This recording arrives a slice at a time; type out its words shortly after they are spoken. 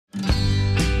Hey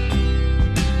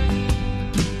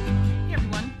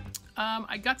everyone,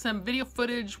 I got some video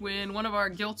footage when one of our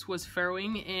gilts was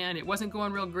farrowing and it wasn't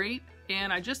going real great,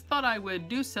 and I just thought I would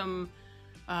do some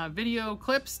video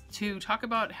clips to talk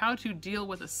about how to deal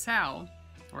with a sow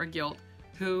or a gilt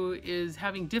who is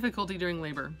having difficulty during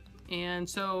labor. And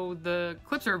so the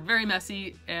clips are very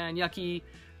messy and yucky.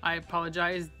 I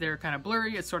apologize, they're kind of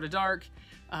blurry, it's sort of dark,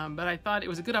 but I thought it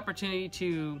was a good opportunity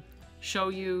to show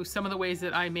you some of the ways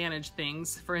that I manage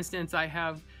things. For instance, I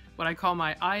have what I call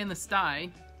my eye in the sty,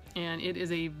 and it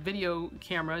is a video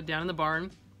camera down in the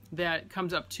barn that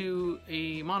comes up to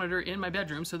a monitor in my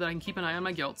bedroom so that I can keep an eye on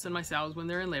my gilts and my sows when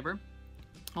they're in labor.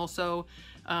 Also,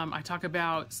 I talk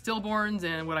about stillborns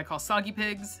and what I call soggy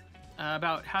pigs,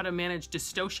 about how to manage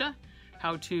dystocia,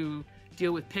 how to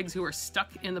deal with pigs who are stuck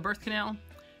in the birth canal.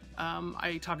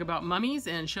 I talk about mummies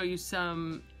and show you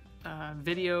some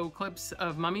video clips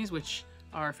of mummies, which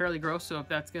are fairly gross, so if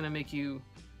that's going to make you,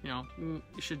 you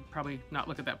should probably not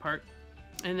look at that part.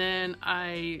 And then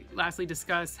I lastly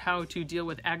discuss how to deal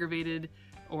with aggravated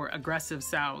or aggressive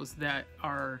sows that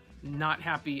are not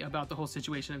happy about the whole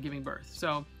situation of giving birth.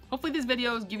 So hopefully these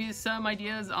videos give you some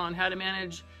ideas on how to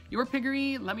manage your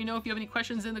piggery. Let me know if you have any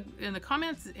questions in the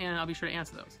comments, and I'll be sure to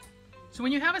answer those. So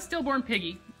when you have a stillborn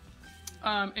piggy,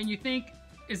 and you think,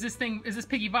 is this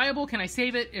piggy viable? Can I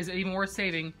save it? Is it even worth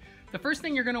saving? The first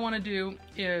thing you're going to want to do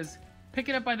is pick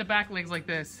it up by the back legs like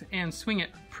this and swing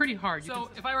it pretty hard. So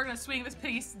if I were going to swing this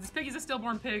piggy's a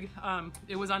stillborn pig.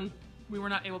 We were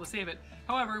not able to save it.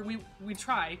 However, we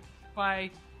try by,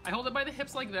 I hold it by the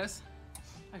hips like this,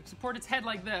 I support its head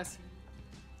like this,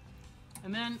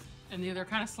 and they're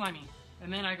kind of slimy.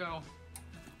 And then I go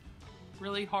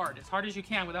really hard, as hard as you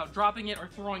can without dropping it or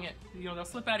throwing it. They'll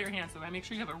slip out of your hand, so I make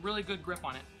sure you have a really good grip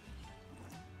on it.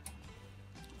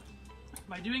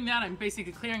 By doing that, I'm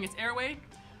basically clearing its airway.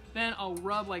 Then I'll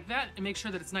rub like that and make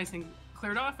sure that it's nice and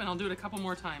cleared off, and I'll do it a couple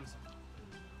more times.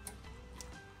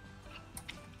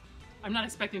 I'm not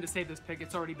expecting to save this pig,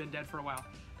 it's already been dead for a while.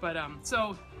 But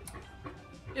so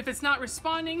if it's not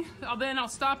responding, I'll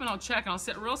stop and I'll check, and I'll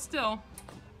sit real still.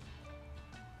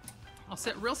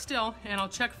 And I'll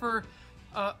check for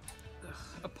a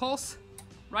pulse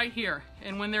right here.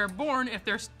 And when they're born, if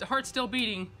the heart's still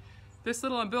beating, this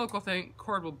little umbilical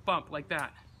cord will bump like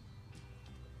that.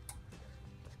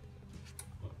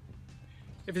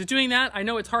 If it's doing that, I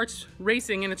know its heart's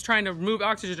racing and it's trying to move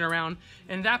oxygen around.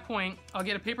 And at that point, I'll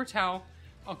get a paper towel,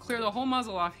 I'll clear the whole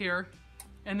muzzle off here,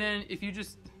 and then if you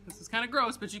this is kind of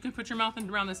gross, but you can put your mouth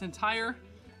around this entire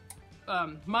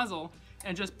muzzle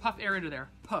and just puff air into there.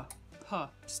 Puh, puh.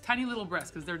 Just tiny little breaths,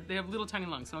 because they have little tiny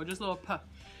lungs, so just little puh.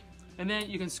 And then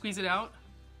you can squeeze it out,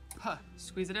 puh,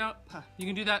 squeeze it out, puh. You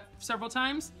can do that several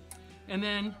times, and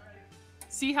then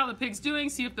see how the pig's doing,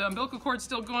 see if the umbilical cord's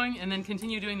still going, and then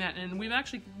continue doing that. And we've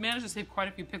actually managed to save quite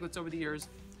a few piglets over the years,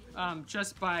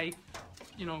 just by,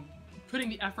 putting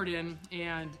the effort in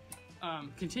and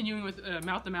continuing with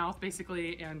mouth to mouth,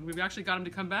 basically. And we've actually got them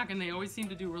to come back, and they always seem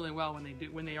to do really well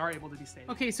when they are able to be saved.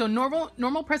 Okay, so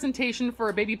normal presentation for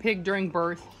a baby pig during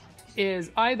birth is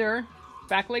either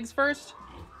back legs first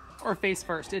or face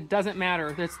first. It doesn't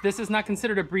matter. This is not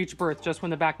considered a breech birth. Just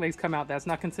when the back legs come out, that's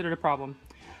not considered a problem.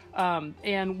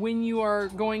 And when you are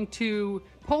going to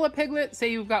pull a piglet,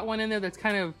 say you've got one in there that's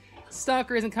kind of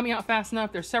stuck or isn't coming out fast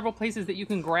enough, there's several places that you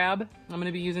can grab. I'm going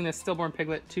to be using this stillborn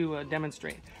piglet to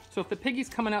demonstrate. So if the piggy's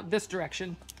coming out this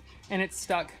direction and it's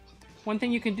stuck, one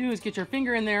thing you can do is get your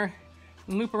finger in there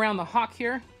and loop around the hock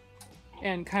here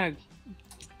and kind of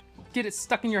get it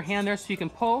stuck in your hand there so you can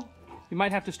pull. You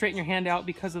might have to straighten your hand out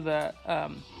because of the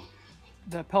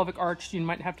pelvic arch. You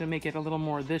might have to make it a little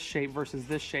more this shape versus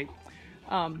this shape.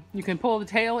 You can pull the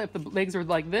tail if the legs are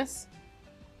like this.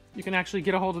 You can actually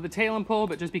get a hold of the tail and pull,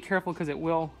 but just be careful because it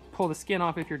will pull the skin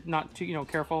off if you're not too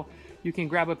careful. You can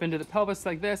grab up into the pelvis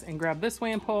like this and grab this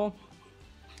way and pull.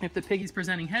 If the piggy's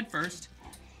presenting head first,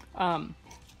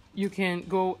 you can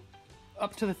go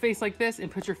up to the face like this and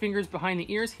put your fingers behind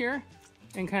the ears here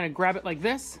and kind of grab it like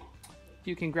this.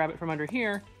 You can grab it from under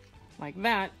here like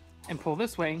that and pull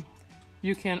this way.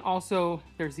 You can also,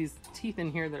 there's these teeth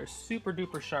in here that are super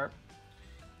duper sharp.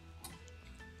 I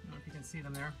don't know if you can see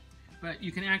them there, but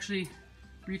you can actually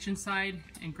reach inside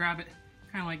and grab it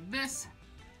kind of like this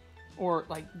or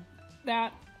like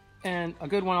that. And a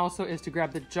good one also is to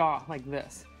grab the jaw like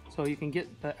this. So you can get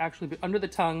actually under the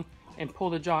tongue and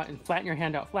pull the jaw and flatten your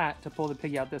hand out flat to pull the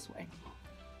piggy out this way.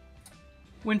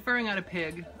 When farrowing out a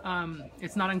pig,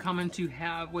 it's not uncommon to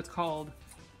have what's called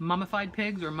mummified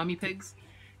pigs or mummy pigs.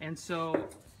 And so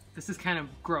this is kind of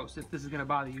gross. If this is going to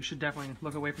bother you, you should definitely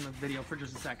look away from the video for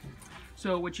just a second.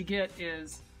 So what you get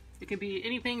is It can be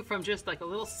anything from just like a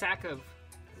little sack of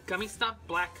gummy stuff,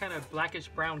 black, kind of blackish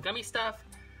brown gummy stuff,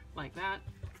 like that,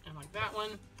 and like that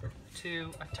one,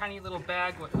 to a tiny little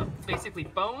bag with basically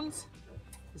bones.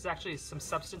 There's actually some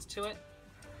substance to it,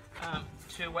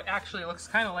 to what actually looks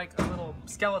kind of like a little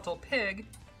skeletal pig,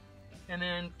 and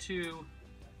then to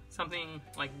something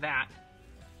like that,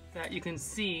 that you can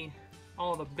see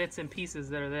all the bits and pieces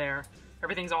that are there.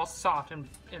 Everything's all soft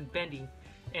and bendy,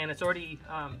 and it's already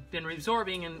been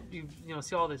reabsorbing, and you know,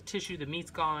 see all the tissue, the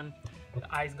meat's gone,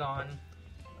 the eye's gone.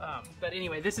 But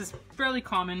anyway, this is fairly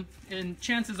common, and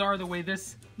chances are the way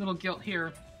this little gilt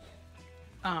here,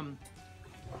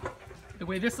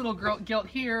 gilt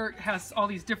here has all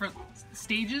these different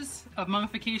stages of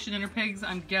mummification in her pigs.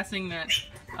 I'm guessing that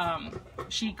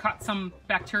she caught some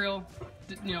bacterial,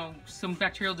 some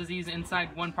bacterial disease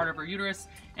inside one part of her uterus,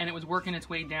 and it was working its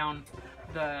way down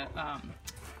the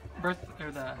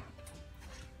the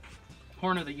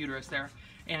horn of the uterus there,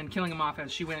 and killing them off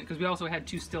as she went. Because we also had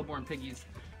 2 stillborn piggies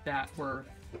that were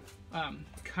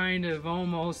kind of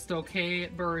almost okay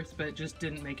at birth, but just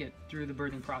didn't make it through the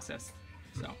birthing process.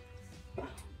 So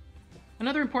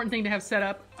another important thing to have set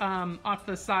up off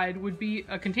the side would be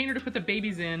a container to put the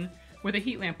babies in with a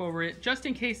heat lamp over it, just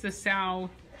in case the sow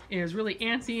is really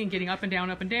antsy and getting up and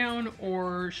down,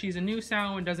 or she's a new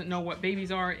sow and doesn't know what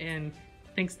babies are and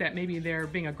thinks that maybe they're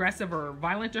being aggressive or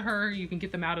violent to her. You can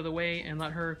get them out of the way and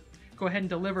let her go ahead and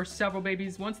deliver several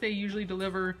babies. Once they usually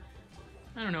deliver,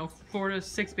 I don't know, 4 to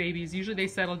 6 babies, usually they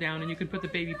settle down and you can put the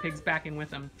baby pigs back in with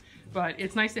them. But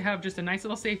it's nice to have just a nice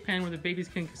little safe pen where the babies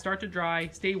can start to dry,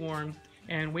 stay warm,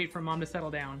 and wait for mom to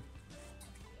settle down.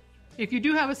 If you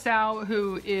do have a sow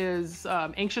who is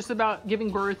anxious about giving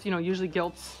birth, usually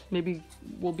gilts maybe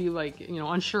will be like,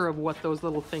 unsure of what those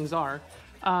little things are.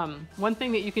 One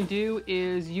thing that you can do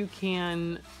is you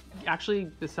can,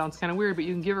 actually, this sounds kind of weird, but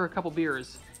you can give her a couple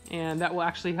beers, and that will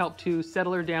actually help to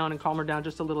settle her down and calm her down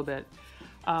just a little bit.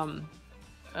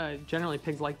 Generally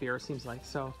pigs like beer, it seems like.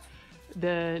 So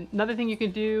another thing you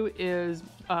can do is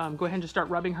go ahead and just start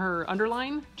rubbing her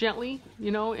underline gently,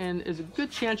 and there's a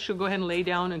good chance she'll go ahead and lay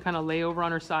down and kind of lay over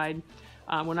on her side.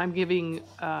 When I'm giving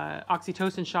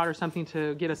oxytocin shot or something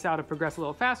to get us out to progress a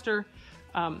little faster,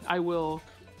 I will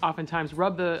oftentimes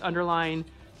rub the underline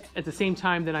at the same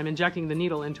time that I'm injecting the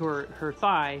needle into her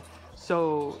thigh,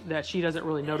 so that she doesn't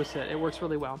really notice it. It works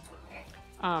really well.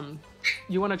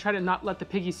 You want to try to not let the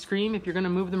piggies scream if you're going to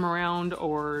move them around,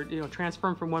 or transfer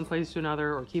them from one place to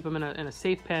another, or keep them in a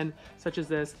safe pen such as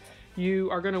this. You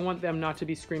are going to want them not to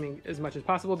be screaming as much as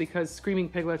possible, because screaming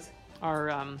piglets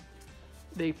are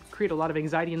they create a lot of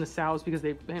anxiety in the sows because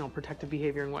they protective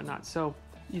behavior and whatnot. So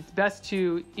it's best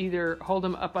to either hold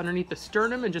them up underneath the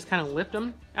sternum and just kind of lift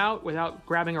them out without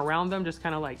grabbing around them, just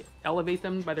kind of like elevate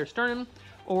them by their sternum,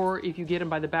 or if you get them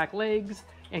by the back legs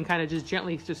and kind of just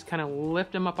gently just kind of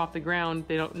lift them up off the ground,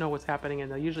 they don't know what's happening and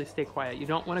they'll usually stay quiet. You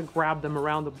don't want to grab them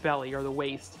around the belly or the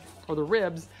waist or the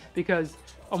ribs, because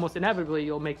almost inevitably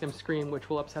you'll make them scream, which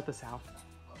will upset the sow.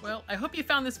 Well, I hope you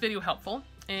found this video helpful,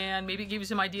 and maybe it gave you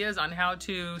some ideas on how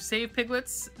to save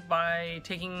piglets by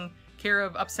taking care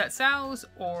of upset sows,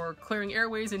 or clearing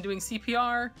airways and doing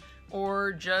CPR,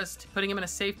 or just putting them in a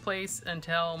safe place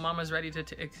until mama's ready to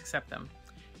accept them.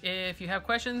 If you have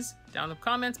questions down in the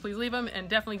comments, please leave them, and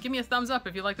definitely give me a thumbs up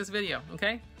if you like this video,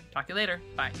 okay? Talk to you later.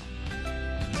 Bye.